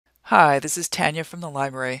Hi, this is Tanya from the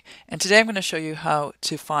library, and today I'm going to show you how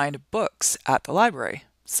to find books at the library.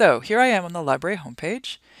 So here I am on the library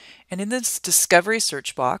homepage, and in this discovery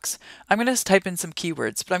search box, I'm going to type in some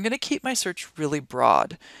keywords, but I'm going to keep my search really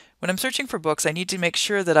broad. When I'm searching for books, I need to make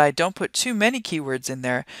sure that I don't put too many keywords in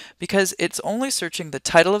there because it's only searching the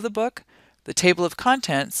title of the book, the table of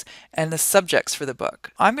contents, and the subjects for the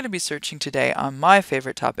book. I'm going to be searching today on my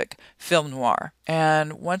favorite topic, film noir.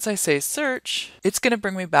 And once I say search, it's going to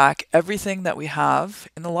bring me back everything that we have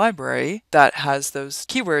in the library that has those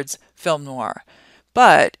keywords film noir.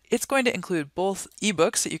 But it's going to include both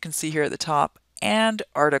ebooks that you can see here at the top and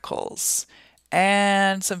articles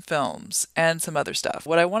and some films and some other stuff.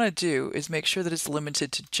 What I want to do is make sure that it's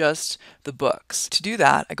limited to just the books. To do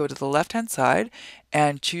that, I go to the left-hand side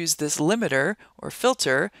and choose this limiter or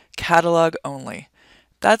filter, catalog only.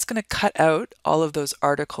 That's going to cut out all of those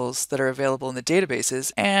articles that are available in the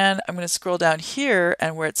databases, and I'm going to scroll down here,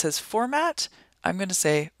 and where it says format, I'm going to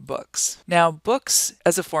say books. Now, books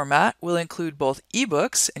as a format will include both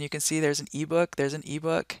ebooks, and you can see there's an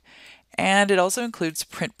ebook, and it also includes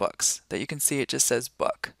print books that you can see it just says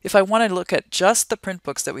book. If I want to look at just the print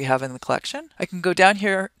books that we have in the collection, I can go down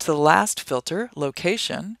here to the last filter,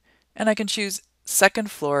 location, and I can choose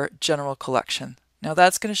second floor general collection. Now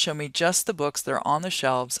that's going to show me just the books that are on the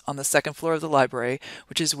shelves on the second floor of the library,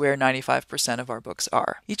 which is where 95% of our books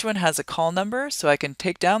are. Each one has a call number, so I can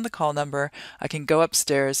take down the call number, I can go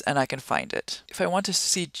upstairs, and I can find it. If I want to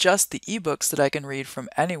see just the ebooks that I can read from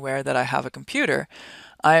anywhere that I have a computer,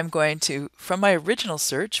 I am going to, from my original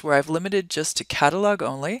search, where I've limited just to catalog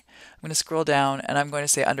only, I'm going to scroll down and I'm going to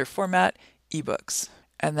say under format, ebooks.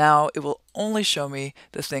 And now it will only show me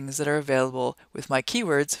the things that are available with my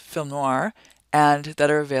keywords, film noir, and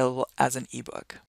that are available as an ebook.